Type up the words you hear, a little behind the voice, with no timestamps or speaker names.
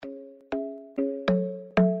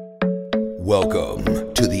Welcome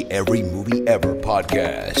to the Every Movie Ever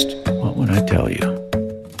podcast. What would I tell you?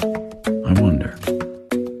 I wonder.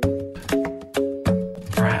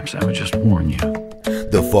 Perhaps I would just warn you.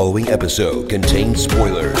 The following episode contains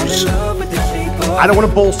spoilers. I don't want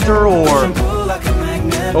to bolster or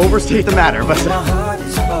overstate the matter, but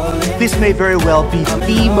this may very well be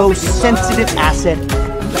the most sensitive asset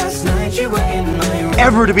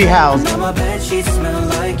ever to be housed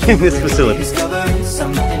in this facility.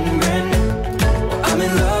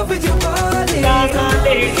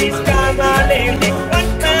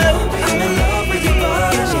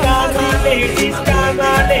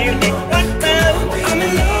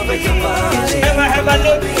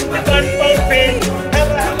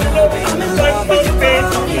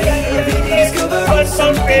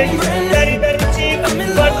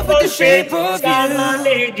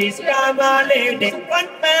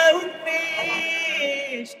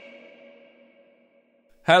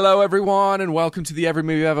 Hello everyone and welcome to the Every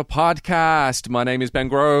Movie Ever podcast. My name is Ben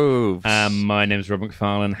Groves. My name's Rob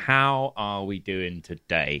McFarlane. How are we doing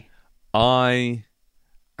today? I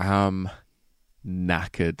am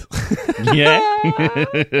knackered. Yeah?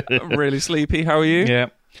 I'm really sleepy. How are you? Yeah.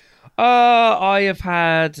 I've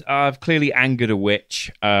clearly angered a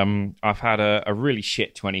witch. I've had a really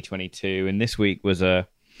shit 2022, and this week was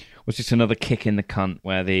just another kick in the cunt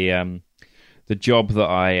where the job that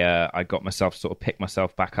I got myself to sort of pick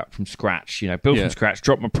myself back up from scratch, build from scratch,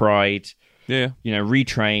 drop my pride,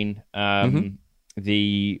 retrain.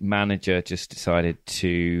 The manager just decided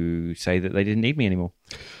to say that they didn't need me anymore.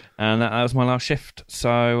 And that was my last shift.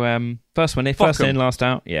 So first one in, first in, last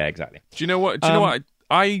out. Yeah, exactly. Do you know what?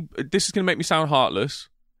 This is going to make me sound heartless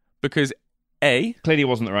because A, clearly it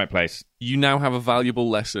wasn't the right place. You now have a valuable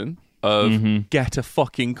lesson of get a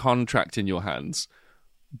fucking contract in your hands.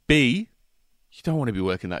 B, you don't want to be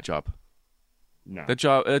working that job. No. That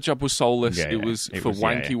job was soulless. Yeah, it was for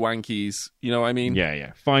wankies. You know what I mean?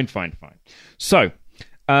 Yeah. Fine. So,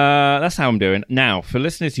 that's how I'm doing. Now, for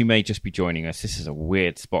listeners who may just be joining us, this is a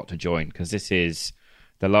weird spot to join because this is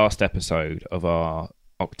the last episode of our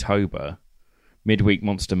October midweek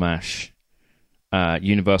Monster Mash,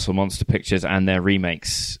 Universal Monster Pictures and their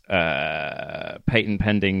remakes, patent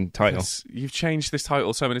pending title. Yes, you've changed this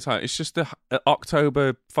title so many times. It's just the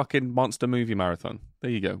October fucking monster movie marathon. There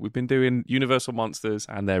you go. We've been doing Universal Monsters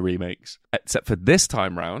and their remakes. Except for this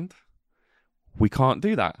time round, we can't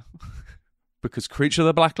do that. Because Creature of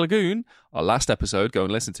the Black Lagoon, our last episode, go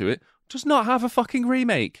and listen to it, does not have a fucking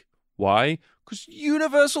remake. Why? Because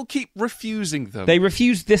Universal keep refusing them. They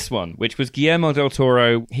refused this one, which was Guillermo del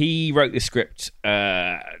Toro. He wrote this script,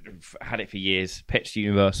 had it for years, pitched to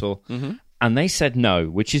Universal, and they said no,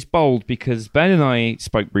 which is bold because Ben and I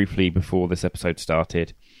spoke briefly before this episode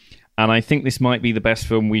started, and I think this might be the best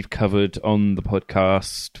film we've covered on the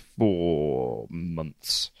podcast for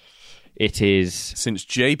months. It is... Since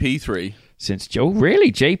JP3.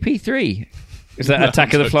 Really? JP3? Is that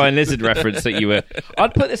Attack of the Flying Lizard reference that you were...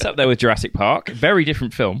 I'd put this up there with Jurassic Park. Very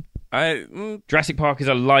different film. Jurassic Park is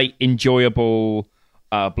a light, enjoyable,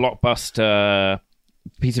 blockbuster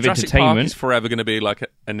piece of Jurassic entertainment. Park is forever going to be like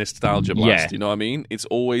a nostalgia blast, you know what I mean? It's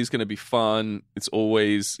always going to be fun. It's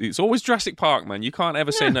always Jurassic Park, man. You can't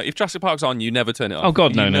ever say no. If Jurassic Park's on, you never turn it off. Oh,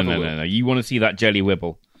 God, no. You want to see that jelly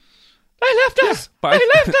wibble. They left us! They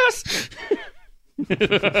left us!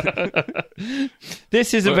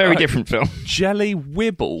 This is a very different film. Jelly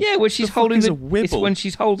wibble? Yeah, when she's holding a wibble? It's when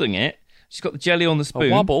she's holding it. She's got the jelly on the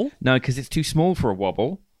spoon. A wobble? No, because it's too small for a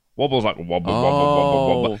wobble. Wobble's like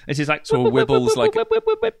wobble. This is like so a wibble's like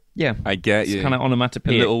whip. Yeah, I get you. It's kind of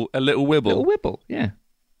onomatopoeia. A little wibble. Little wibble. Yeah,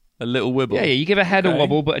 a little wibble. Yeah. You give a head a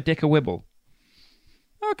wobble, but a dick a wibble.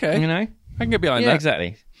 Okay, I can get behind that. Yeah,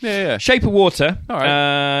 exactly. Yeah. Shape of Water. All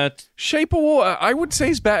right. Shape of Water, I would say,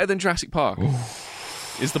 is better than Jurassic Park.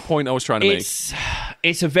 Is the point I was trying to make.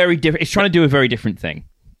 It's a very different. It's trying to do a very different thing.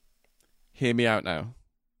 Hear me out now.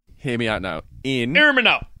 In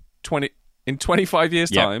 25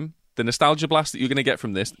 years' time, the nostalgia blast that you're going to get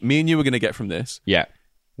from this, me and you are going to get from this,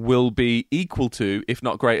 will be equal to, if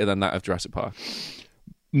not greater than that of Jurassic Park.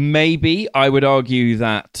 Maybe. I would argue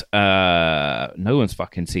that no one's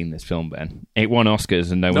fucking seen this film, Ben. It won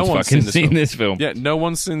Oscars and no one's fucking seen this film. Yeah, no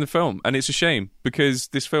one's seen the film. And it's a shame because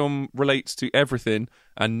this film relates to everything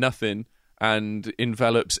and nothing and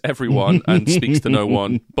envelops everyone and speaks to no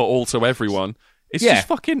one, but also everyone. It's just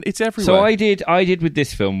fucking, it's everywhere. So I did with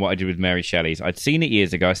this film what I did with Mary Shelley's. I'd seen it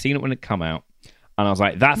years ago. I'd seen it when it come out. And I was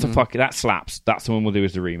like, that slaps. That's the one we'll do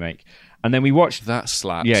as the remake. And then we watched... That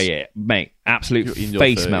slaps. Yeah, mate. Absolute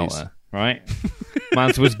face melter, right?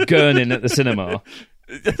 Man was gurning at the cinema.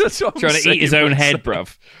 That's what trying to eat his own head,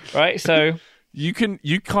 bruv. Right? So You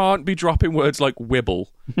can't be dropping words like wibble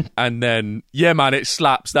and then yeah, man, it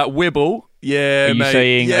slaps. That wibble, yeah, Are you mate.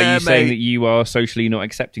 saying mate. that you are socially not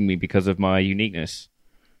accepting me because of my uniqueness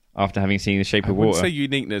after having seen The Shape I of wouldn't Water? say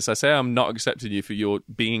uniqueness. I say I'm not accepting you for your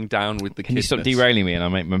being down with the Can you stop kidness. derailing me and I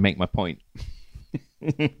make my point?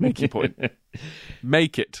 Make your point.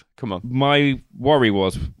 Make it. Come on. My worry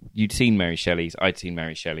was you'd seen Mary Shelley's, I'd seen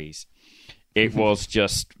Mary Shelley's. It was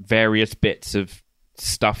just various bits of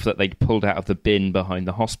stuff that they'd pulled out of the bin behind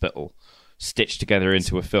the hospital, stitched together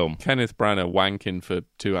into a film Kenneth Branagh wanking for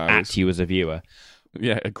 2 hours. at you as a viewer.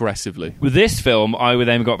 Yeah, aggressively. With this film, I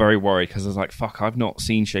then got very worried because I was like, "Fuck! I've not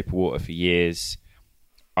seen Shape of Water for years.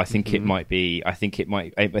 I think it might be. I think it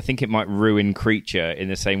might ruin Creature in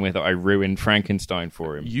the same way that I ruined Frankenstein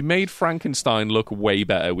for him." You made Frankenstein look way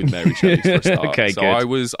better with Mary Shelley for a start. Okay, so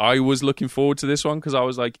good. I was looking forward to this one because I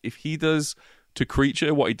was like, if he does to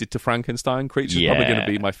Creature what he did to Frankenstein, Creature's probably going to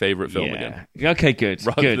be my favourite film again. Okay, good.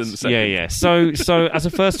 Rather good. than the second. Yeah. So as a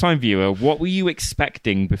first-time viewer, what were you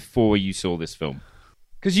expecting before you saw this film?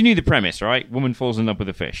 Because you knew the premise, right? Woman falls in love with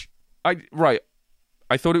a fish. I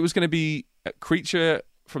thought it was going to be Creature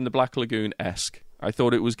from the Black Lagoon-esque. I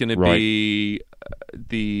thought it was going to be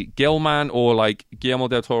the Gilman or like Guillermo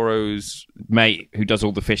del Toro's Mate, who does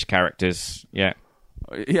all the fish characters. Yeah.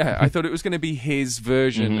 Yeah, I thought it was going to be his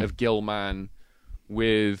version of Gilman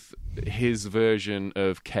with his version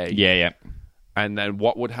of Kay. Yeah. And then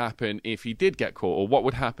what would happen if he did get caught, or what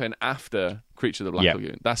would happen after Creature of the Black Yeah.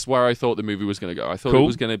 Lagoon. That's where I thought the movie was going to go. I thought Cool. it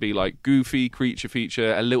was going to be like goofy creature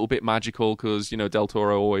feature, a little bit magical because, you know, Del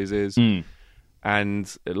Toro always is.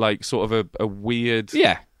 And like sort of a weird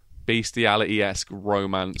Yeah. bestiality-esque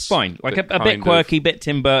romance. Fine. Like a that bit kind quirky, bit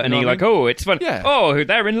Tim Burton-y, You know what like, I mean? oh, it's fun. Yeah. Oh,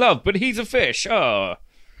 they're in love, but he's a fish. Oh.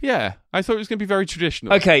 Yeah, I thought it was going to be very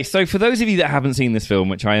traditional. Okay, so for those of you that haven't seen this film,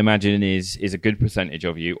 which I imagine is a good percentage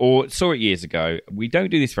of you, or saw it years ago, we don't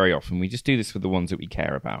do this very often. We just do this for the ones that we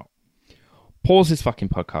care about. Pause this fucking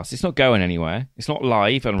podcast. It's not going anywhere. It's not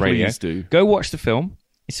live on radio. Please do. Go watch the film.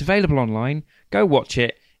 It's available online. Go watch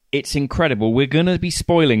it. It's incredible. We're going to be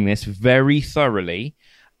spoiling this very thoroughly,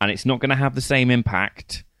 and it's not going to have the same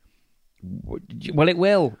impact. Well, it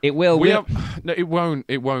will. It will. No, it won't.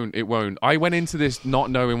 It won't. I went into this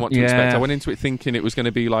not knowing what to Yeah. expect. I went into it thinking it was going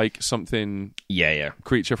to be like something Yeah.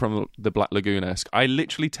 Creature from the Black Lagoon-esque. I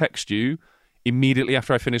literally text you immediately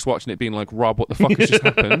after I finished watching it being like, Rob, what the fuck has just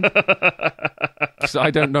happened? So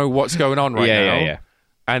I don't know what's going on right now. Yeah.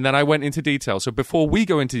 And then I went into detail. So before we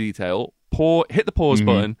go into detail, hit the pause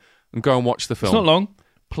button and go and watch the film. It's not long.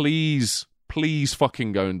 Please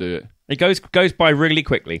fucking go and do it. It goes by really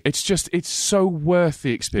quickly. It's so worth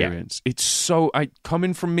the experience. It's so,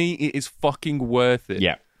 coming from me, it is fucking worth it.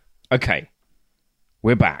 Yeah. Okay.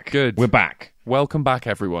 We're back. Good. We're back. Welcome back,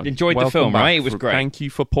 everyone. Enjoyed the Welcome film, back. right? It was great. Thank you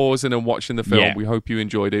for pausing and watching the film. Yeah. We hope you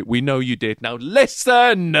enjoyed it. We know you did. Now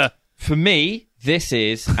listen! For me, this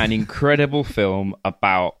is an incredible film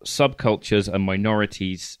about subcultures and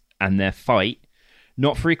minorities and their fight,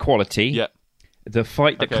 not for equality, Yeah. the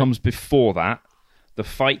fight that comes before that, the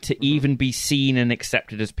fight to even be seen and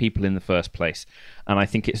accepted as people in the first place. And I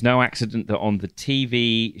think it's no accident that on the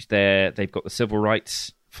TV, they've got the civil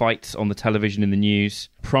rights fights on the television in the news,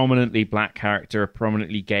 prominently black character, a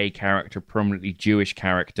prominently gay character, a prominently Jewish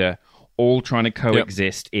character, all trying to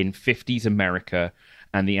coexist in 50s America,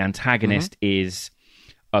 and the antagonist is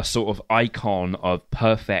a sort of icon of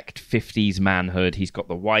perfect 50s manhood. He's got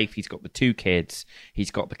the wife, he's got the 2 kids,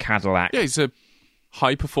 he's got the Cadillac. Yeah, he's a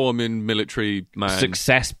high-performing military man.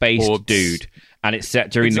 Success-based dude. And it's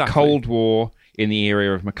set during the Cold War, in the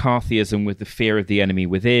era of McCarthyism, with the fear of the enemy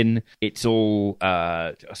within. It's all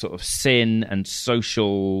a sort of sin and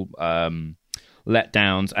social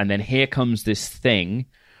letdowns. And then here comes this thing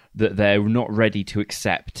that they're not ready to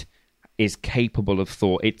accept is capable of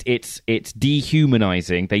thought. It's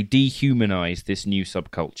dehumanizing. They dehumanize this new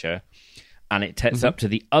subculture. And it sets up to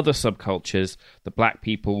the other subcultures, the black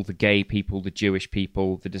people, the gay people, the Jewish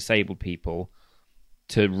people, the disabled people,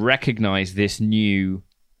 to recognize this new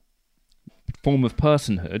form of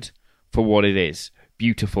personhood for what it is.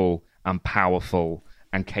 Beautiful and powerful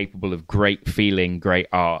and capable of great feeling, great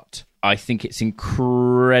art. I think it's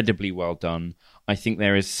incredibly well done. I think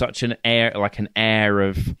there is such an air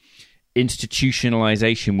of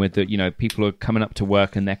institutionalization with the, you know, people are coming up to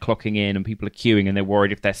work and they're clocking in and people are queuing and they're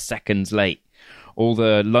worried if they're seconds late. All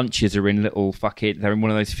the lunches are in little they're in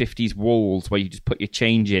one of those 50s walls where you just put your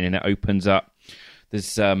change in and it opens up.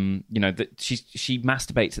 There's she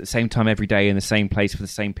masturbates at the same time every day in the same place for the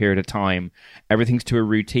same period of time. Everything's to a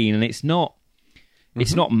routine, and it's not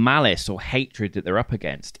malice or hatred that they're up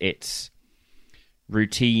against. It's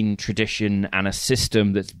routine, tradition, and a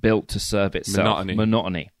system that's built to serve itself.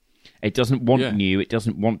 Monotony. It doesn't want new. It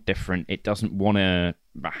doesn't want different. It doesn't want to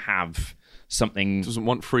have something. It doesn't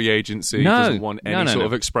want free agency. No. It doesn't want any sort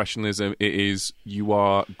of expressionism. It is, you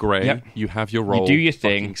are grey. Yep. You have your role. You do your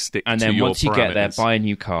thing, stick and to then your once you get there, parameters. buy a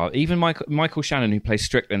new car. Even Michael Shannon, who plays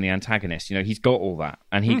Strickland, the antagonist, he's got all that,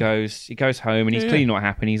 and he goes home, and he's clearly not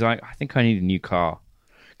happy. And he's like, I think I need a new car,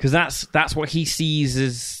 because that's what he sees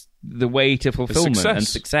as the way to fulfillment and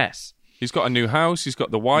success. He's got a new house. He's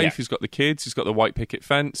got the wife. He's got the kids. He's got the white picket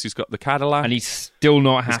fence. He's got the Cadillac, and he's still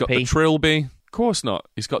not happy. He's got the Trilby. Of course not.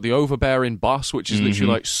 He's got the overbearing boss, which is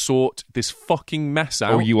literally like, sort this fucking mess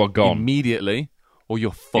out, or you are gone immediately, or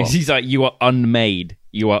you're fucked. He's like, you are unmade,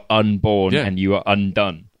 you are unborn, and you are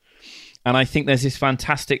undone. And I think there's this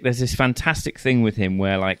fantastic thing with him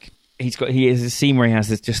where like he has a scene where he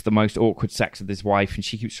has just the most awkward sex with his wife, and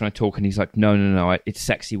she keeps trying to talk, and he's like, no, it's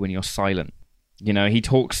sexy when you're silent. He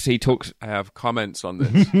talks. I have comments on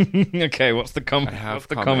this. Okay, what's the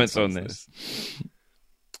comments on this?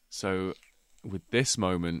 So, with this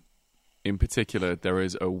moment in particular, there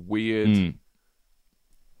is a weird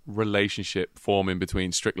relationship forming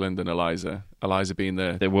between Strickland and Eliza. Eliza being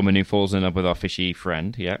the woman who falls in love with our fishy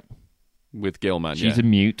friend. Yeah, with Gilman. She's a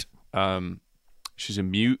mute. She's a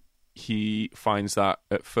mute. He finds that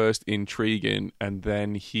at first intriguing, and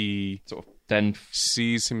then he sort of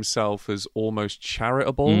sees himself as almost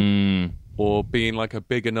charitable or being like a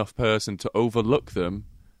big enough person to overlook them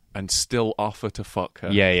and still offer to fuck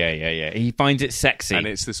her. Yeah. He finds it sexy. And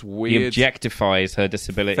it's this weird... He objectifies her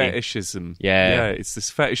disability. Fetishism. Yeah, it's this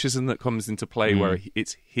fetishism that comes into play where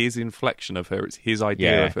it's his inflection of her, it's his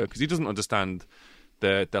idea of her, because he doesn't understand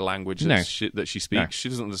the language that she speaks. No. She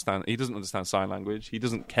doesn't understand... He doesn't understand sign language. He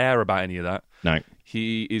doesn't care about any of that. No.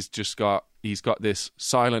 He's got this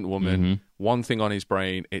silent woman, one thing on his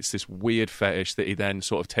brain. It's this weird fetish that he then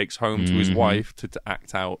sort of takes home to his wife to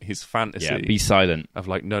act out his fantasy. Yeah, be silent. Of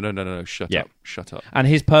like, no, shut up. And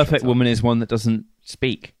his perfect woman is one that doesn't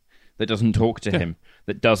speak, that doesn't talk to him,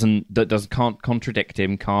 that can't contradict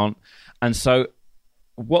him, can't. And so,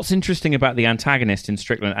 what's interesting about the antagonist in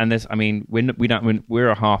Strickland, and this, I mean, we're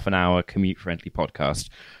a half an hour commute friendly podcast.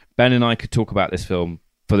 Ben and I could talk about this film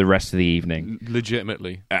for the rest of the evening.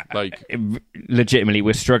 Legitimately,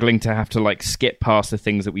 we're struggling to have to like skip past the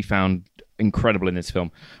things that we found incredible in this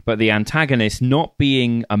film. But the antagonist not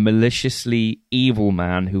being a maliciously evil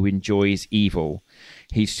man who enjoys evil,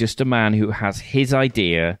 he's just a man who has his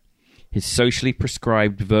idea, his socially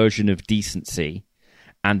prescribed version of decency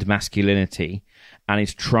and masculinity, and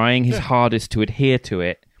is trying his hardest to adhere to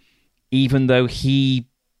it, even though he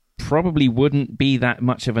probably wouldn't be that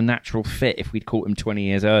much of a natural fit if we'd caught him 20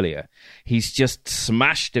 years earlier. He's just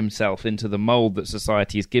smashed himself into the mold that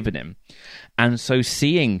society has given him. And so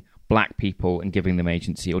seeing black people and giving them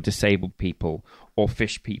agency, or disabled people, or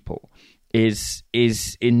fish people, is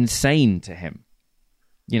insane to him.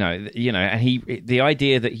 And the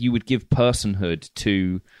idea that you would give personhood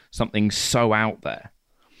to something so out there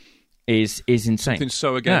is insane. Something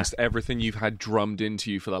so against everything you've had drummed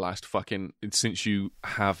into you for the last since you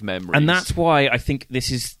have memories. And that's why I think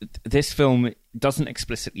this film doesn't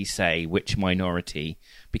explicitly say which minority,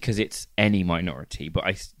 because it's any minority. But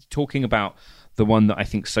talking about the one that I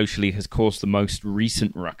think socially has caused the most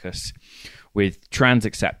recent ruckus with trans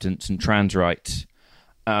acceptance and trans rights.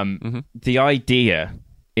 The idea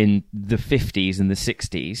in the 50s and the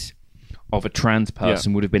 60s of a trans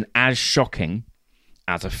person would have been as shocking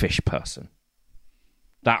as a fish person.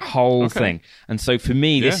 That whole thing. And so for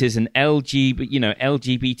me, this is an LGBTQIAF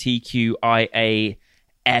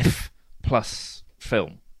plus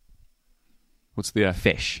film. What's the F?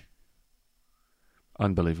 Fish.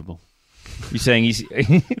 Unbelievable. You're saying he's...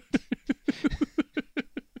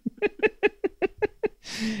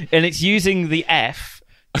 And it's using the F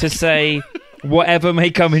to say whatever may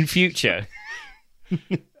come in future.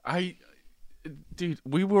 Dude,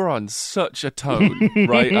 we were on such a tone,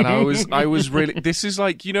 right? And I was really... This is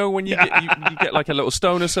like, when you get like a little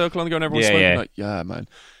stoner circle on the go and everyone's smoking, like, yeah, man,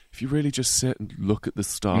 if you really just sit and look at the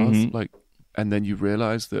stars, and then you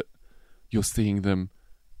realise that you're seeing them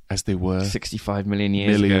as they were 65 million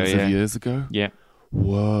years millions ago, of years ago. Yeah.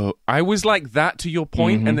 Whoa. I was like that to your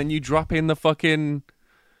point, and then you drop in the fucking...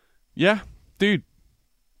 Yeah, dude.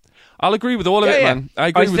 I'll agree with all of it, man. I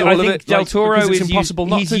agree with all of it. Del Toro is impossible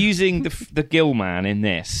not he's to. using the Gill Man in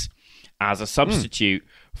this as a substitute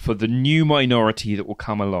for the new minority that will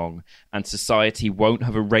come along, and society won't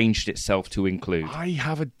have arranged itself to include. I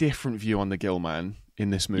have a different view on the Gill Man in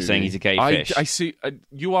this movie. You're saying he's a gay fish. I see.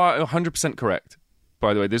 You are 100% correct.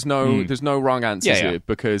 By the way, there's no wrong answers here,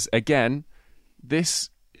 because again, this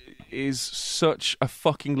is such a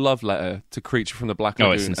fucking love letter to Creature from the Black Oh,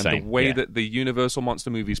 Lagoon. it's insane. And the way that the Universal monster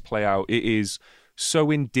movies play out, it is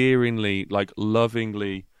so endearingly, like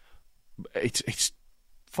lovingly, it's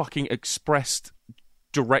fucking expressed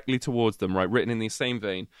directly towards them, right? Written in the same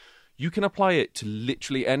vein. You can apply it to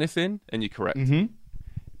literally anything, and you're correct. Mm-hmm.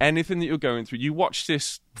 Anything that you're going through. You watch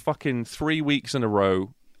this fucking 3 weeks in a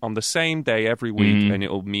row on the same day every week, and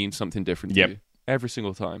it'll mean something different to you every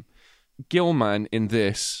single time. Gilman in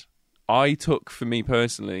this, I took for me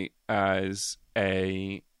personally as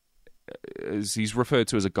he's referred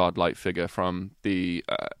to as a godlike figure from the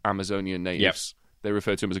Amazonian natives. They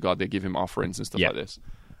refer to him as a god. They give him offerings and stuff like this.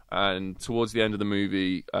 And towards the end of the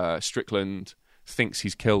movie, Strickland thinks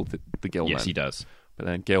he's killed the Gilman. Yes, he does. But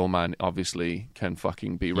then Gilman obviously can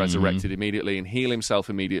fucking be resurrected immediately and heal himself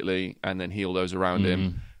immediately and then heal those around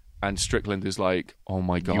him. And Strickland is like, oh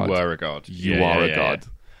my God. You were a god. You are a god.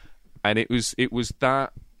 And it was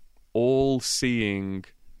that all-seeing,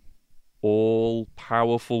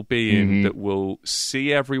 all-powerful being that will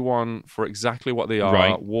see everyone for exactly what they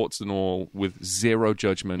are, warts and all, with zero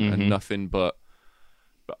judgment and nothing but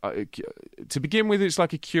to begin with, it's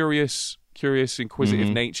like a curious, inquisitive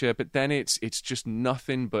nature, but then it's just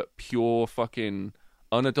nothing but pure fucking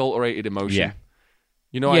unadulterated emotion. Yeah.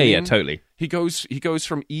 You know what I mean? Yeah, totally. He goes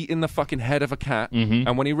from eating the fucking head of a cat,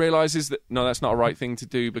 and when he realizes that no, that's not a right thing to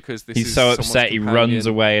do because this he's is so someone's upset he companion, runs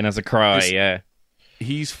away and has a cry.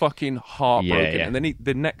 he's fucking heartbroken. Yeah. And then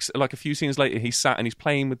the next, like a few scenes later, he's sat and he's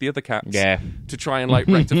playing with the other cats to try and like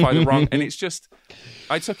rectify the wrong. And it's just,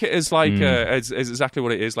 I took it as like as exactly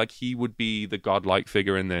what it is. Like he would be the godlike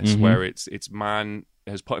figure in this, where it's man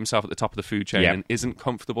has put himself at the top of the food chain and isn't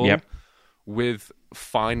comfortable with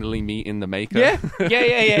finally meeting the maker. Yeah,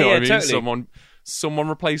 you know what I mean? totally. Someone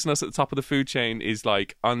replacing us at the top of the food chain is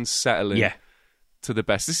like unsettling to the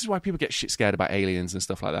best. This is why people get shit scared about aliens and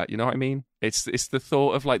stuff like that. You know what I mean? It's the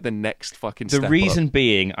thought of like the next fucking The step reason up.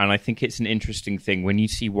 being, and I think it's an interesting thing, when you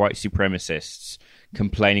see white supremacists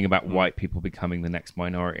complaining about white people becoming the next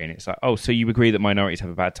minority, and it's like, oh, so you agree that minorities have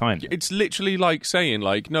a bad time? It's literally like saying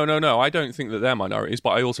like, no, I don't think that they're minorities, but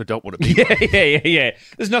I also don't want to be. Yeah.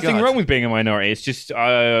 There's nothing wrong with being a minority. It's just,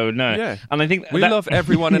 no. Yeah. And I think we love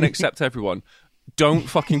everyone and accept everyone. Don't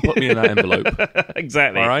fucking put me in that envelope.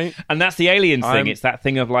 Exactly. All right? And that's the aliens thing. It's that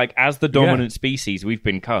thing of like, as the dominant species, we've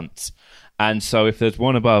been cunts. And so if there's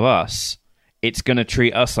one above us, it's going to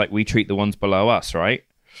treat us like we treat the ones below us, right?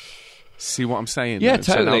 See what I'm saying? Yeah, though?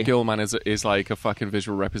 totally. So now Gilman is like a fucking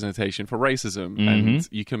visual representation for racism, and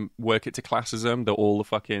you can work it to classism. That all the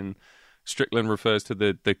fucking Strickland refers to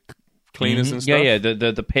the cleaners and stuff. Yeah,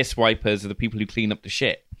 the piss wipers are the people who clean up the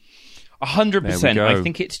shit. 100%. I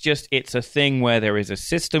think it's a thing where there is a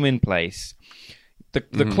system in place. The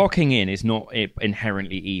clocking in is not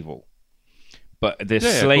inherently evil, but the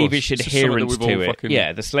slavish adherence to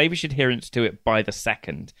it. The slavish adherence to it by the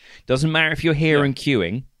second. Doesn't matter if you're here and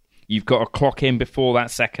queuing. You've got to clock in before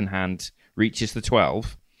that second hand reaches the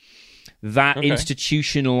 12. That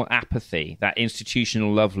institutional apathy, that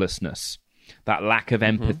institutional lovelessness, that lack of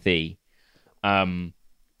empathy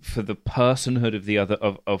for the personhood of the other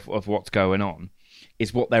of what's going on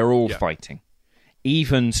is what they're all fighting.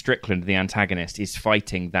 Even Strickland, the antagonist, is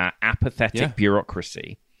fighting that apathetic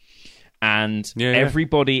bureaucracy. And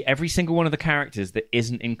everybody, every single one of the characters that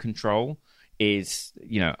isn't in control is,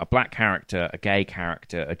 a black character, a gay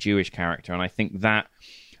character, a Jewish character. And I think that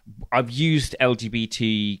I've used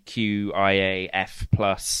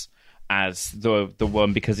LGBTQIAF+ as the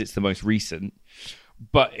one because it's the most recent.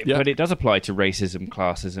 But it does apply to racism,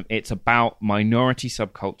 classism. It's about minority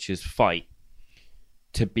subcultures' fight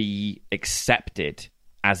to be accepted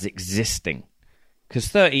as existing. Because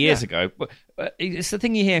 30 years ago, it's the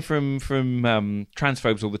thing you hear from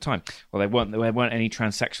transphobes all the time. Well, there weren't any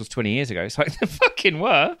transsexuals 20 years ago. It's like, there fucking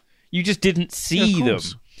were. You just didn't see them.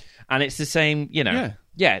 And it's the same, 100%.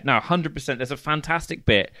 There's a fantastic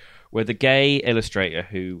bit where the gay illustrator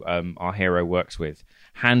who our hero works with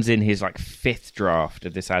hands in his like 5th draft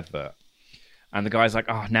of this advert. And the guy's like,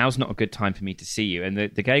 oh, now's not a good time for me to see you. And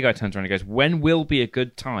the gay guy turns around and goes, when will be a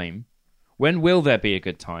good time? When will there be a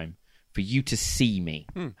good time for you to see me?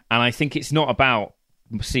 And I think it's not about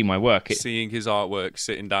see my work. Seeing his artwork,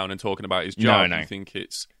 sitting down and talking about his job. No. I think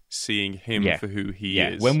it's seeing him for who he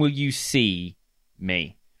is. When will you see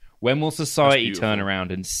me? When will society turn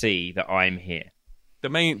around and see that I'm here? The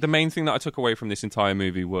main thing that I took away from this entire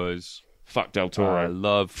movie was fuck Del Toro. I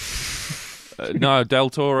love no, Del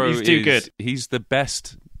Toro He's too good. He's the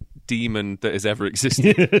best demon that has ever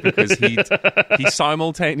existed because he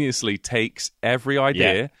simultaneously takes every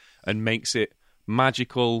idea and makes it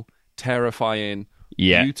magical, terrifying,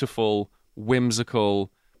 beautiful,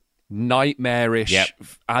 whimsical, nightmarish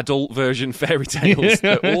adult version fairy tales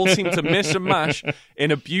that all seem to miss and mash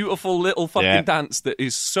in a beautiful little fucking dance that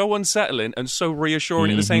is so unsettling and so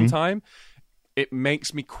reassuring at the same time. It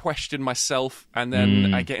makes me question myself, and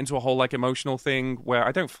then I get into a whole like emotional thing where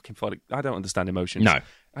I don't understand emotions. No.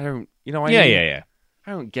 I don't, you know what I Yeah, mean? yeah.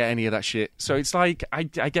 I don't get any of that shit. So it's like I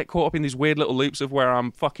get caught up in these weird little loops of where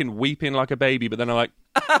I'm fucking weeping like a baby, but then I'm like,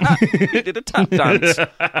 he did a tap dance.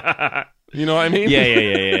 You know what I mean?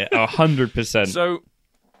 Yeah. 100%. So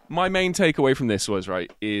my main takeaway from this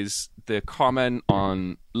is the comment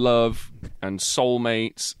on love and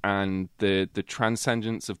soulmates and the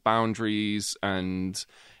transcendence of boundaries and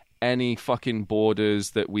any fucking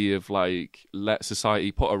borders that we have like let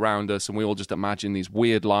society put around us, and we all just imagine these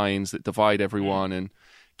weird lines that divide everyone and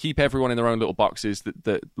keep everyone in their own little boxes,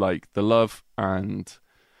 that like the love and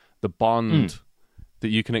the bond that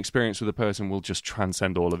you can experience with a person will just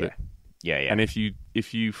transcend all of it. Yeah. And if you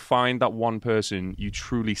find that one person, you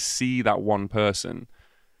truly see that one person,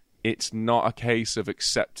 it's not a case of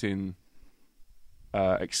accepting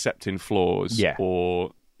flaws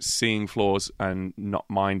or seeing flaws and not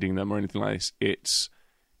minding them or anything like this. It's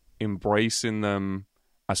embracing them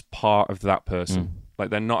as part of that person. Like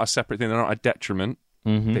they're not a separate thing. They're not a detriment.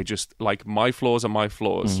 They just like my flaws are my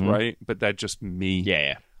flaws, right? But they're just me.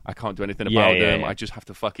 Yeah. I can't do anything about them. Yeah. I just have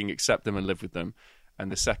to fucking accept them and live with them.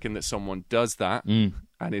 And the second that someone does that and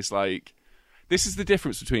is like, this is the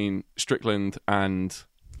difference between Strickland and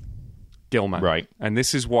Gilman. Right. And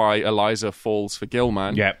this is why Eliza falls for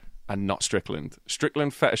Gilman and not Strickland.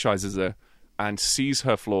 Strickland fetishizes her and sees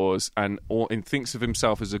her flaws and thinks of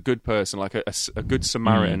himself as a good person, like a good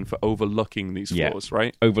Samaritan for overlooking these flaws,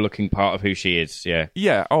 right? Overlooking part of who she is,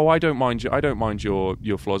 Yeah. Oh, I don't mind you. I don't mind your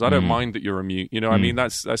flaws. I don't mind that you're a mute. You know, I mean,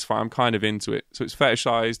 that's fine. I'm kind of into it. So it's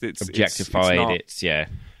fetishized. It's objectified. It's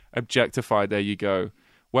objectified. There you go.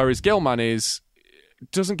 Whereas Gilman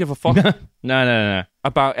doesn't give a fuck. No.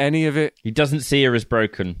 About any of it. He doesn't see her as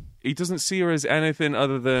broken. He doesn't see her as anything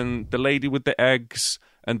other than the lady with the eggs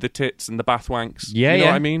and the tits and the bathwanks. You know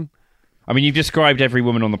what I mean? I mean, you've described every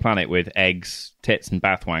woman on the planet with eggs, tits, and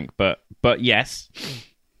bathwank, but yes.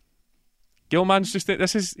 Gilman's just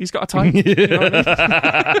he's got a type. You know what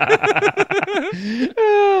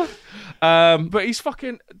I mean? But he's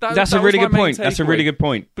fucking. That's a really good point. That's a really good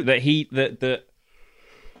point. It's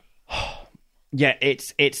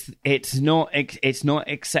not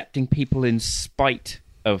accepting people in spite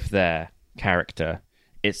of their character.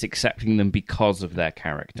 It's accepting them because of their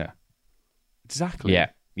character. Exactly. Yeah.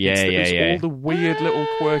 It's all the weird little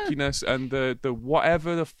quirkiness and the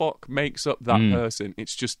whatever the fuck makes up that person.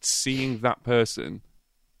 It's just seeing that person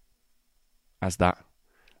as that.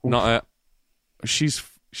 Oof. Not a she's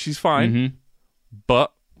fine,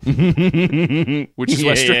 but which is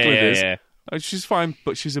where Strickland is. She's fine,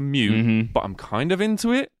 but she's a mute. But I'm kind of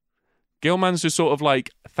into it. Gilman's just sort of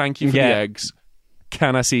like, thank you for the eggs.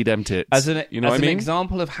 Can I see them tits? As an you know what I mean?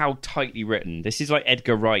 Example of how tightly written, this is like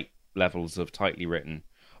Edgar Wright levels of tightly written,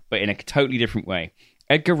 but in a totally different way.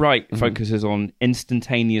 Edgar Wright focuses on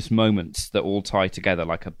instantaneous moments that all tie together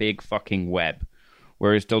like a big fucking web.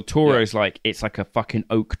 Whereas Del Toro's it's like a fucking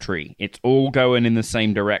oak tree. It's all going in the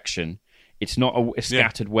same direction. It's not a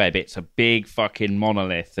scattered web. It's a big fucking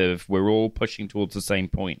monolith of we're all pushing towards the same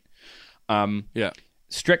point.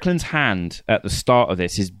 Strickland's hand at the start of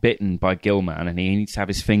this is bitten by Gilman, and he needs to have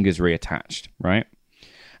his fingers reattached, right?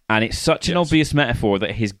 And it's such an obvious metaphor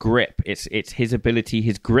that his grip, it's his ability,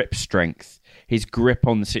 his grip strength, his grip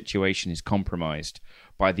on the situation is compromised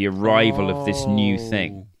by the arrival of this new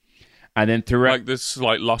thing. And then throughout... Like this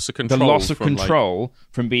loss of control. The loss of control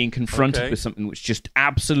from being confronted with something which just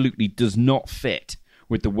absolutely does not fit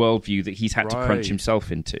with the worldview that he's had to crunch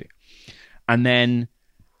himself into. And then...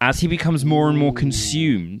 as he becomes more and more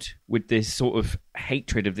consumed with this sort of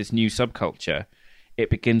hatred of this new subculture, it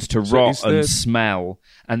begins to rot and smell,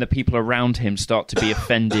 and the people around him start to be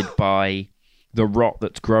offended by the rot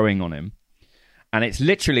that's growing on him. And it's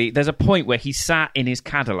literally, there's a point where he sat in his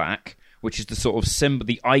Cadillac, which is the sort of symbol,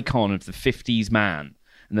 the icon of the 50s man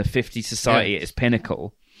and the 50s society at its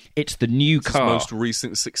pinnacle. It's the new car. His most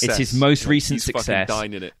recent success. It's his most recent success. He's fucking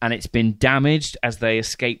dying in it. And it's been damaged as they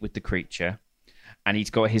escape with the creature. And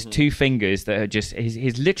he's got his two fingers that are just...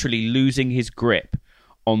 He's literally losing his grip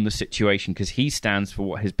on the situation because he stands for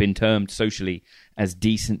what has been termed socially as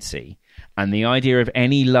decency. And the idea of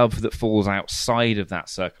any love that falls outside of that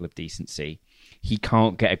circle of decency, he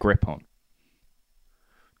can't get a grip on.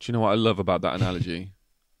 Do you know what I love about that analogy?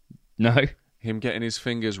 No? him getting his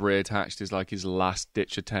fingers reattached is like his last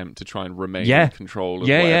ditch attempt to try and remain Yeah. in control of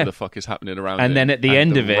Yeah, whatever yeah. the fuck is happening around And him. then at the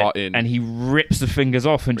end of it, rotting, and he rips the fingers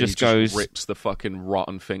off and he just goes, rips the fucking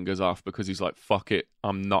rotten fingers off because he's like, fuck it,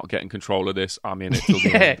 I'm not getting control of this. I'm in it till the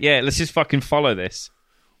yeah, end. yeah, let's just fucking follow this.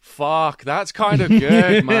 Fuck, that's kind of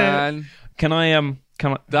good, man. Can I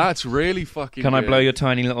That's really fucking can I good. blow your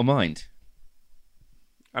tiny little mind?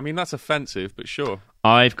 I mean, that's offensive, but sure.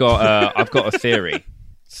 I've got a theory.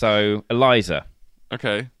 So Eliza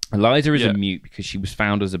Okay. is Yeah. a mute because she was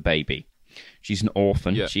found as a baby. She's an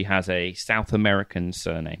orphan. Yeah. She has a South American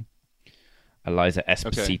surname, Eliza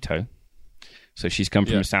Esposito. So she's come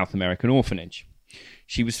from Yeah. a South American orphanage.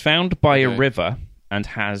 She was found by a Okay. river and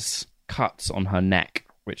has cuts on her neck,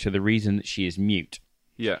 which are the reason that she is mute.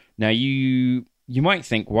 Yeah. Now, you might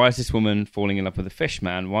think, why is this woman falling in love with a fish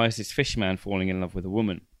man? Why is this fish man falling in love with a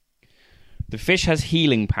woman? The fish has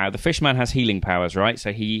healing power. The fish man has healing powers, right?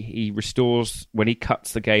 So he restores, when he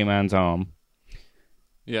cuts the gay man's arm,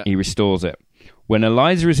 Yeah. he restores it. When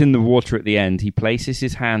Eliza is in the water at the end, he places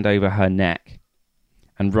his hand over her neck,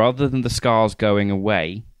 and rather than the scars going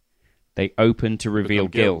away, they open to reveal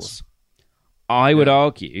Become gills. gills. I would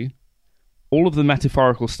argue all of the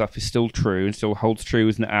metaphorical stuff is still true and still holds true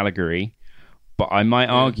as an allegory, but I might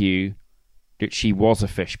argue that she was a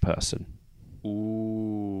fish person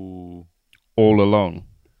Ooh. all along.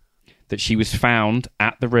 That she was found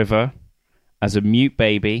at the river as a mute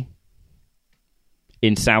baby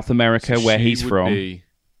in South America, where she he's would from.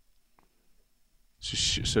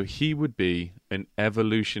 So he would be an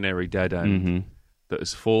evolutionary dead end Mm-hmm. that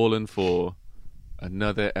has fallen for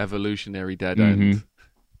another evolutionary dead Mm-hmm. end,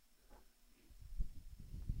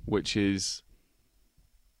 which is,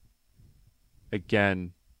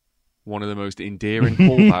 again, one of the most endearing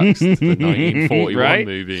callbacks to the 1941 Right?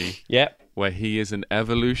 movie, Yep. where he is an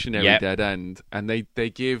evolutionary Yep. dead end, and they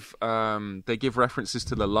give references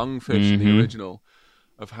to the lungfish in the Mhm. original,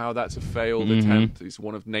 of how that's a failed attempt. It's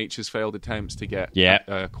one of nature's failed attempts to get Yep.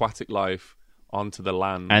 aquatic life onto the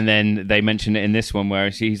land. And then they mention it in this one where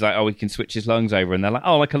he's like, oh, we can switch his lungs over. And they're like,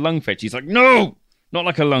 oh, like a lungfish. He's like, no, not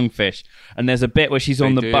like a lungfish. And there's a bit where she's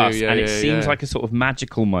on the do, bus, yeah, and it yeah, seems yeah. like a sort of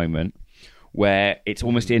magical moment where it's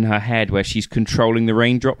almost in her head where she's controlling the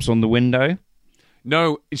raindrops on the window.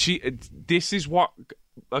 No, this is what.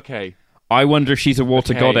 Okay. I wonder if she's a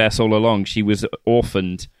water Okay. goddess all along. She was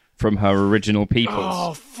orphaned from her original peoples.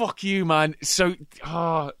 Oh, fuck you, man. So,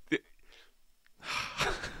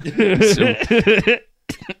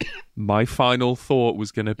 my final thought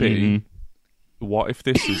was going to be, what if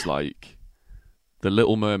this is like The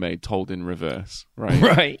Little Mermaid told in reverse, right?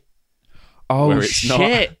 Right. Oh, Where it's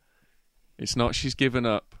shit. It's not she's given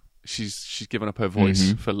up. She's given up her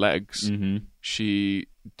voice for legs. She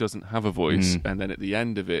doesn't have a voice, and then at the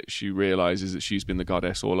end of it, she realizes that she's been the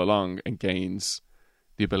goddess all along and gains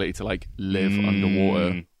the ability to like live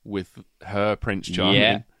underwater with her Prince Charming,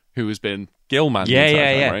 Yeah. who has been Gilman the Yeah, entire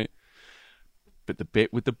yeah, time, yeah. right? But the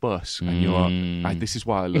bit with the bus, and you're this is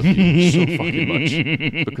why I love you so fucking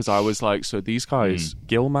much, because I was like, so these guys,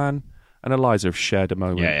 Gilman and Eliza, have shared a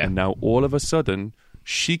moment, Yeah, yeah. and now all of a sudden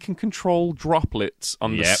she can control droplets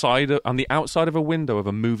on the Yep. side on the outside of a window of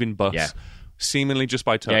a moving bus, Yeah. seemingly just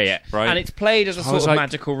by touch. Yeah, yeah. Right, And it's played as a I sort was of like-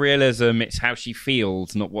 magical realism. It's how she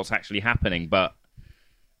feels, not what's actually happening. But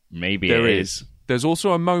maybe There it is. There's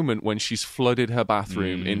also a moment when she's flooded her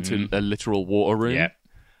bathroom into a literal water room, Yep.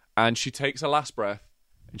 and she takes a last breath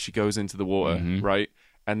and she goes into the water, right?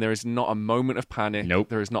 And there is not a moment of panic. Nope.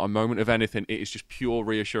 There is not a moment of anything. It is just pure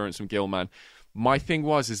reassurance from Gilman. My thing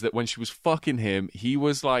is that when she was fucking him, he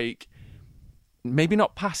was like, maybe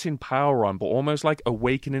not passing power on, but almost like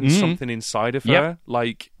awakening something inside of her. Yep.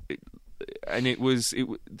 Like, and it was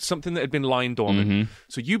something that had been lying dormant.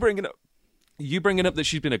 So you bringing up that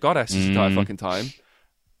she's been a goddess this entire fucking time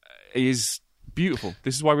is beautiful.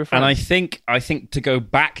 This is why we're friends. And I think to go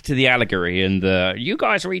back to the allegory and the you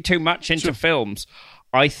guys read too much into films,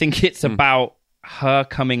 I think it's about her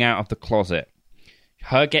coming out of the closet,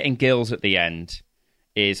 her getting gills at the end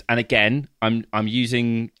is, and again, I'm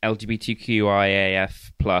using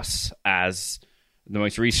LGBTQIAF plus as the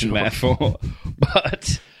most recent metaphor,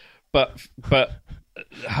 but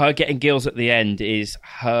her getting gills at the end is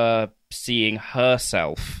her seeing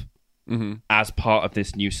herself as part of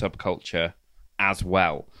this new subculture as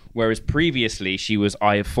well. Whereas previously she was,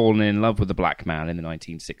 I have fallen in love with a black man in the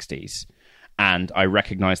 1960s and I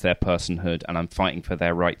recognize their personhood and I'm fighting for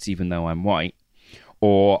their rights even though I'm white.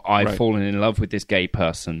 Or I've fallen in love with this gay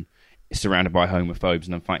person surrounded by homophobes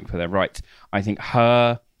and I'm fighting for their rights. I think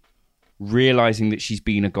her realizing that she's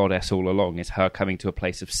been a goddess all along is her coming to a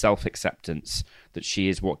place of self-acceptance that she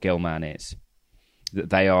is what Gilman is. That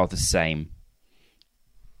they are the same.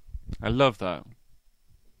 I love that.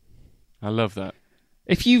 I love that.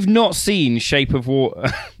 If you've not seen Shape of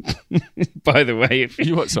Water, by the way, if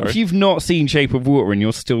you've not seen Shape of Water and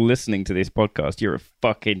you're still listening to this podcast, you're a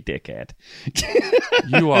fucking dickhead.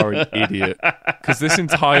 You are an idiot. Because this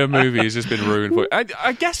entire movie has just been ruined for you.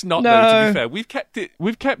 I guess not, though, to be fair.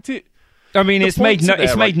 We've kept it. I mean, it's made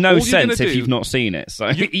no sense if do, you've not seen it. So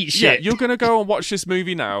eat shit. Yeah, you're going to go and watch this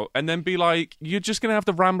movie now and then be like, you're just going to have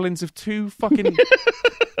the ramblings of two fucking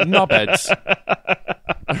knobheads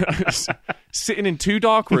sitting in two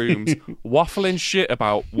dark rooms, waffling shit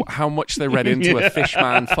about how much they read into a fish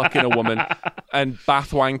man fucking a woman and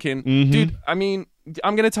bath wanking. Mm-hmm. Dude, I mean,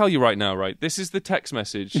 I'm going to tell you right now, right? This is the text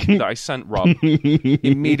message that I sent Rob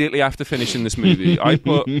immediately after finishing this movie. I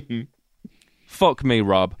put, fuck me,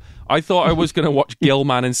 Rob. I thought I was going to watch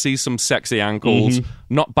Gilman and see some sexy ankles,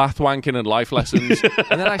 not bath wanking and life lessons.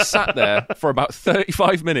 And then I sat there for about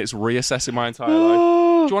 35 minutes reassessing my entire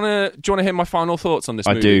life. Do you want to hear my final thoughts on this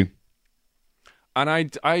movie? I do.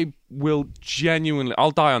 And I will genuinely...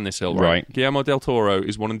 I'll die on this hill, right? Guillermo del Toro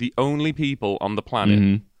is one of the only people on the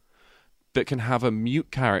planet that can have a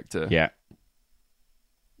mute character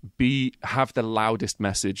have the loudest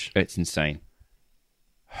message. It's insane.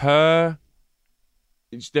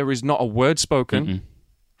 There is not a word spoken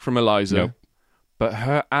from Eliza, nope. but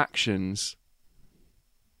her actions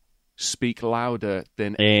speak louder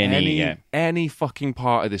than any fucking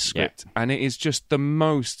part of this script. And it is just the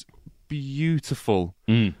most beautiful,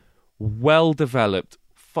 well-developed,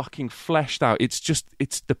 fucking fleshed out. It's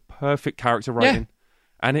the perfect character writing.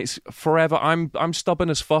 And it's forever. I'm stubborn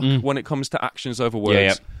as fuck when it comes to actions over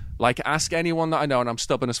words. Like, ask anyone that I know and I'm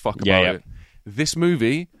stubborn as fuck about it. This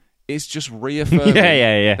movie... It's just reaffirming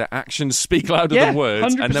that actions speak louder than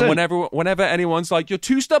words. 100%. And then whenever anyone's like, you're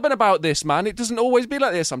too stubborn about this, man, it doesn't always be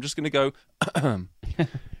like this, I'm just going to go,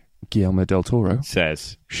 Guillermo del Toro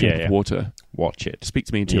says, Shape of Water. Watch it. Speak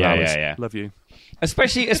to me in 2 hours. Love you.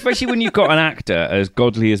 Especially when you've got an actor as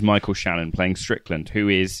godly as Michael Shannon playing Strickland, who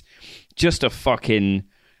is just a fucking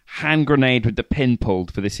hand grenade with the pin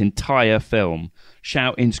pulled for this entire film,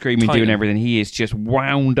 shouting, screaming, doing everything. He is just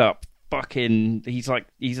wound up. He's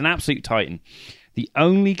an absolute titan. The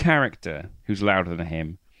only character who's louder than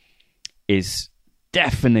him is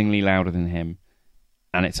deafeningly louder than him,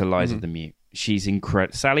 and it's Eliza the Mute. She's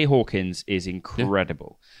incredible. Sally Hawkins is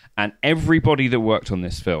incredible, and everybody that worked on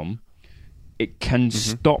this film, it can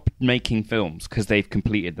stop making films because they've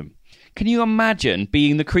completed them. Can you imagine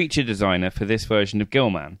being the creature designer for this version of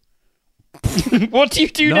Gilman? What do you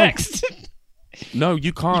do next? No,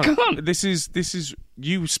 you can't. This is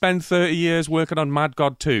you spend 30 years working on Mad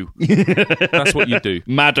God 2. That's what you do.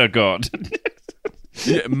 Madder God.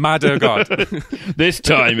 Madder God. This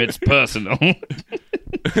time it's personal.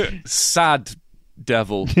 Sad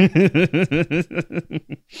devil.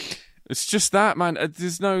 It's just that, man.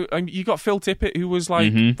 There's no... you got Phil Tippett, who was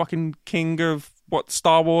like fucking king of,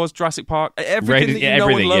 Star Wars, Jurassic Park, everything that you know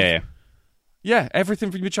and love. Yeah,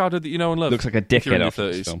 everything from your childhood that you know and love. Looks like a dickhead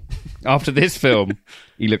after this film. After this film,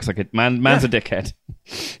 he looks like a man's a dickhead.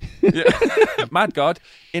 Mad God,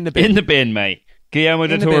 in the bin. In the bin, mate. Guillermo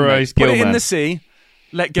del Toro's Gilman. Put it in the sea,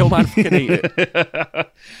 let Gilman fucking eat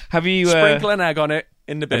it. Have you... Sprinkle an egg on it,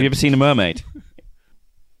 in the bin. Have you ever seen a mermaid?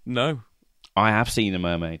 No. I have seen a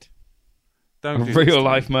mermaid. Don't a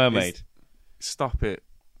real-life mermaid. Stop it.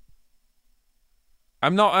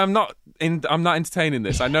 I'm not entertaining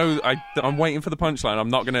this. I know. I'm waiting for the punchline. I'm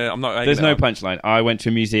not. There's no punchline. I went to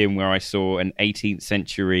a museum where I saw an 18th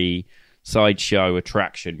century sideshow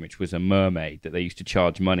attraction, which was a mermaid that they used to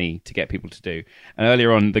charge money to get people to do. And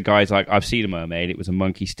earlier on, the guy's like, "I've seen a mermaid. It was a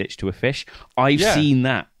monkey stitched to a fish. I've seen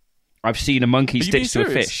that. I've seen a monkey stitched to a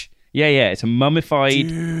fish. Yeah. It's a mummified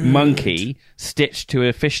monkey stitched to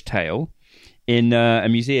a fish tail in a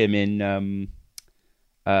museum in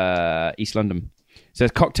East London." So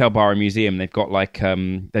there's a cocktail bar and museum. They've got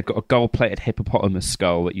they've got a gold-plated hippopotamus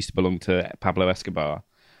skull that used to belong to Pablo Escobar,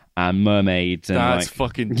 and mermaids. And that's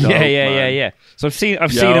fucking dope, yeah. So I've seen a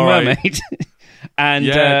mermaid, and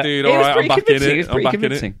dude, all right, I'm back in it. It was pretty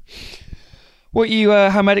convincing. What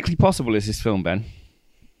how medically possible is this film, Ben?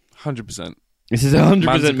 100%. This is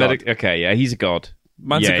 100% medical. Okay, yeah, he's a god.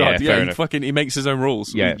 Man's a god. Yeah, he makes his own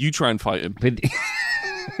rules. Yeah, you try and fight him.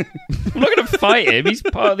 I'm not going to fight him. He's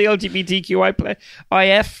part of the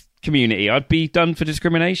LGBTQIF community. I'd be done for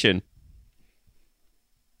discrimination.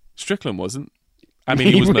 Strickland wasn't. I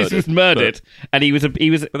mean, he was murdered. And he was. But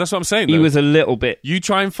that's what I'm saying. He was a little bit. You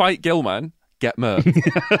try and fight Gilman, get murdered.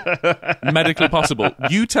 Medically possible.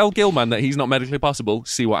 You tell Gilman that he's not medically possible.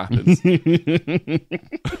 See what happens.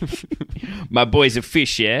 My boy's a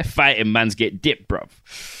fish, yeah. Fighting man's get dipped, bruv.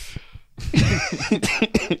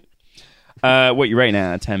 What you rating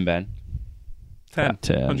out of 10, Ben? 10.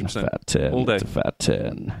 100%. Fat 10. All day. It's a fat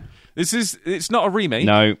 10. It's not a remake.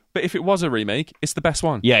 No. But if it was a remake, it's the best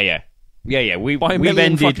one. Yeah. We've By a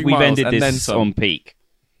million fucking miles ended and then this some. on peak.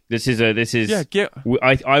 Yeah,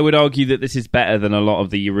 I would argue that this is better than a lot of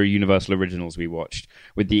the Universal originals we watched,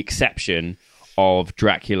 with the exception of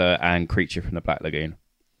Dracula and Creature from the Black Lagoon.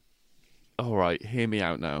 All right, hear me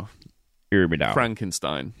out now. Hear me out.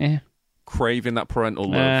 Frankenstein. Yeah. Craving that parental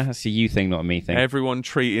love. That's a you thing, not a me thing. Everyone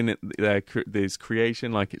treating this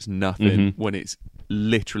creation like it's nothing when it's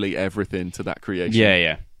literally everything to that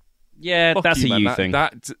creation. Yeah, Fuck that's you, a man. you thing.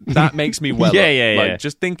 That makes me well Yeah. Like,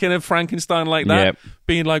 just thinking of Frankenstein like that, Yep.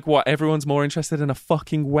 being like, what, everyone's more interested in a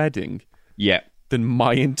fucking wedding Yeah. than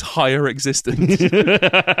my entire existence.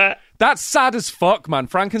 That's sad as fuck, man.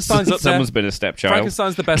 Frankenstein's up there. Someone's been a stepchild.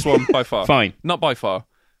 Frankenstein's the best one by far. Fine. Not by far.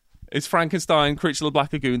 It's Frankenstein, Creature of the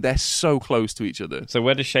Black Lagoon. They're so close to each other. So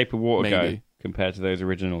where does Shape of Water go Maybe. compared to those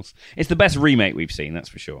originals? It's the best remake we've seen, that's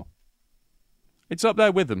for sure. It's up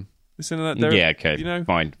there with them. Yeah, okay. You know,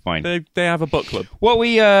 fine. They have a book club. Well,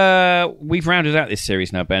 we've rounded out this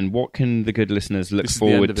series now, Ben. What can the good listeners look This is the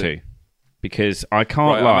end forward of it. to? Because I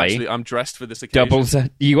can't Right, lie. I'm dressed for this occasion.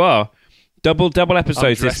 You are. Double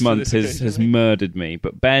episodes dressed this for month this occasion, has mate. murdered me.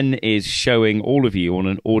 But Ben is showing all of you on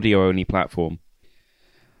an audio-only platform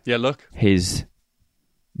Yeah, look. his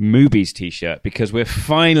Movies t-shirt, because we're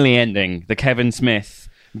finally ending the Kevin Smith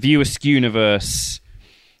View Askewniverse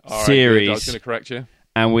All right, series. good. I was going to correct you.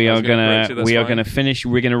 And we I are was gonna correct you, gonna that's fine. finish.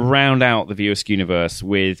 We're gonna round out the View Askewniverse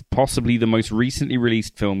with possibly the most recently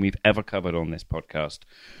released film we've ever covered on this podcast,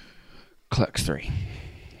 Clerks 3.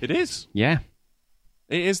 It is. Yeah,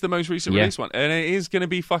 It is the most recent Yeah. release one. And it is going to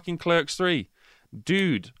be fucking Clerks 3.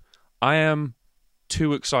 Dude, I am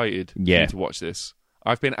too excited for Yeah. you to watch this.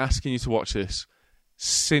 I've been asking you to watch this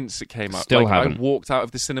since it came out. Still Like, haven't. I walked out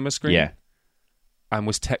of the cinema screen yeah. and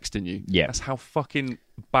was texting you. Yeah. That's how fucking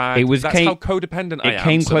bad. It was that's came- how codependent I it am.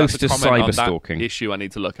 came So close that's a to comment on that cyberstalking. issue I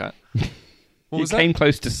need to look at. What You was came that?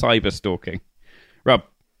 close to cyber stalking. Rub.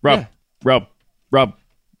 Yeah.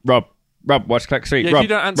 Watch Clerks 3. Yeah, Rub, if you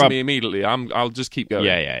don't answer rub. me immediately, I'll just keep going.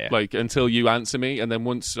 Yeah. Like until you answer me, and then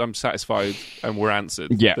once I'm satisfied and we're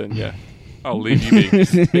answered, Yeah. then yeah, I'll leave you be.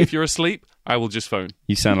 If you're asleep, I will just phone.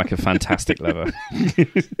 You sound like a fantastic lover.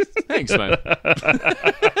 Thanks, man.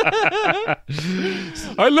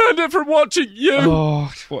 I learned it from watching you.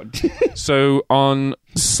 Oh, what? So on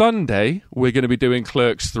Sunday, we're going to be doing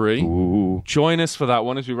Clerks 3. Ooh. Join us for that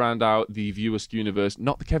one as we round out the View Askewniverse.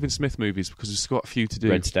 Not the Kevin Smith movies, because we've still got a few to do.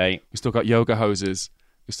 Red State. We've still got Yoga Hoses.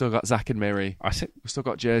 We've still got Zack and Miri. I said, We've still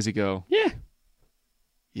got Jersey Girl. yeah.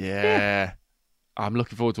 Yeah. I'm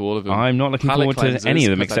looking forward to all of them. I'm not looking Palate forward to any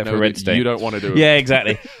of them cleansers, 'cause I except know for Red that State. You don't want to do it. Yeah,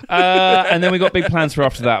 exactly. And then we got big plans for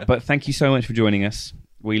after that. But thank you so much for joining us.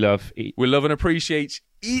 We love We love and appreciate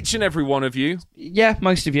each and every one of you, yeah,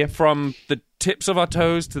 most of you. from the tips of our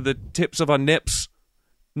toes to the tips of our nips.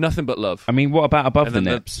 Nothing but love. I mean, what about above And the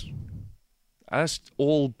then nips? That's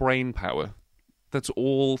all brain power. That's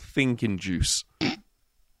all thinking juice.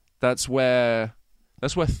 That's where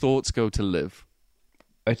thoughts go to live.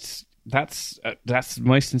 That's the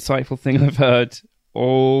most insightful thing I've heard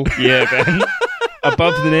all year, Ben.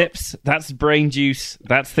 Above the nips, that's brain juice,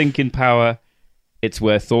 that's thinking power. It's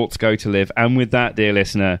where thoughts go to live. And with that, dear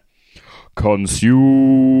listener, consume.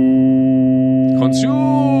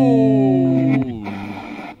 Consume.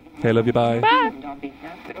 Okay, love you. Bye.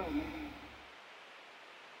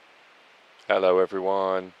 Hello,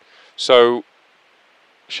 everyone. So,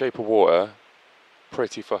 Shape of Water,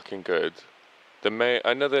 pretty fucking good.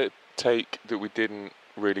 Another take that we didn't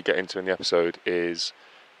really get into in the episode is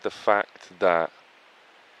the fact that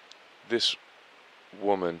this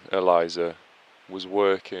woman, Eliza, was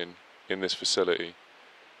working in this facility,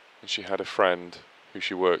 and she had a friend who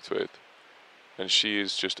she worked with, and she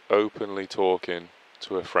is just openly talking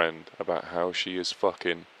to her friend about how she is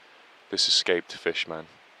fucking this escaped fishman.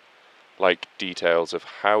 Like details of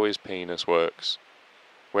how his penis works,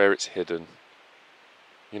 where it's hidden.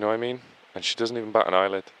 You know what I mean? And she doesn't even bat an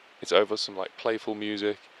eyelid. It's over some like playful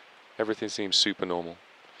music. Everything seems super normal.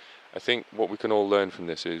 I think what we can all learn from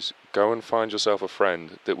this is go and find yourself a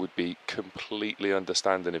friend that would be completely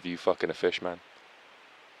understanding of you fucking a fish man.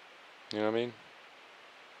 You know what I mean?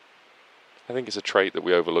 I think it's a trait that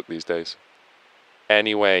we overlook these days.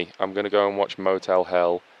 Anyway, I'm going to go and watch Motel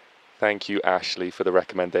Hell. Thank you, Ashley, for the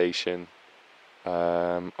recommendation.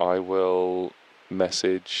 I will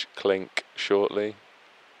message Clink shortly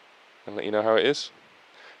and let you know how it is.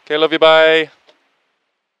 Okay, love you, bye.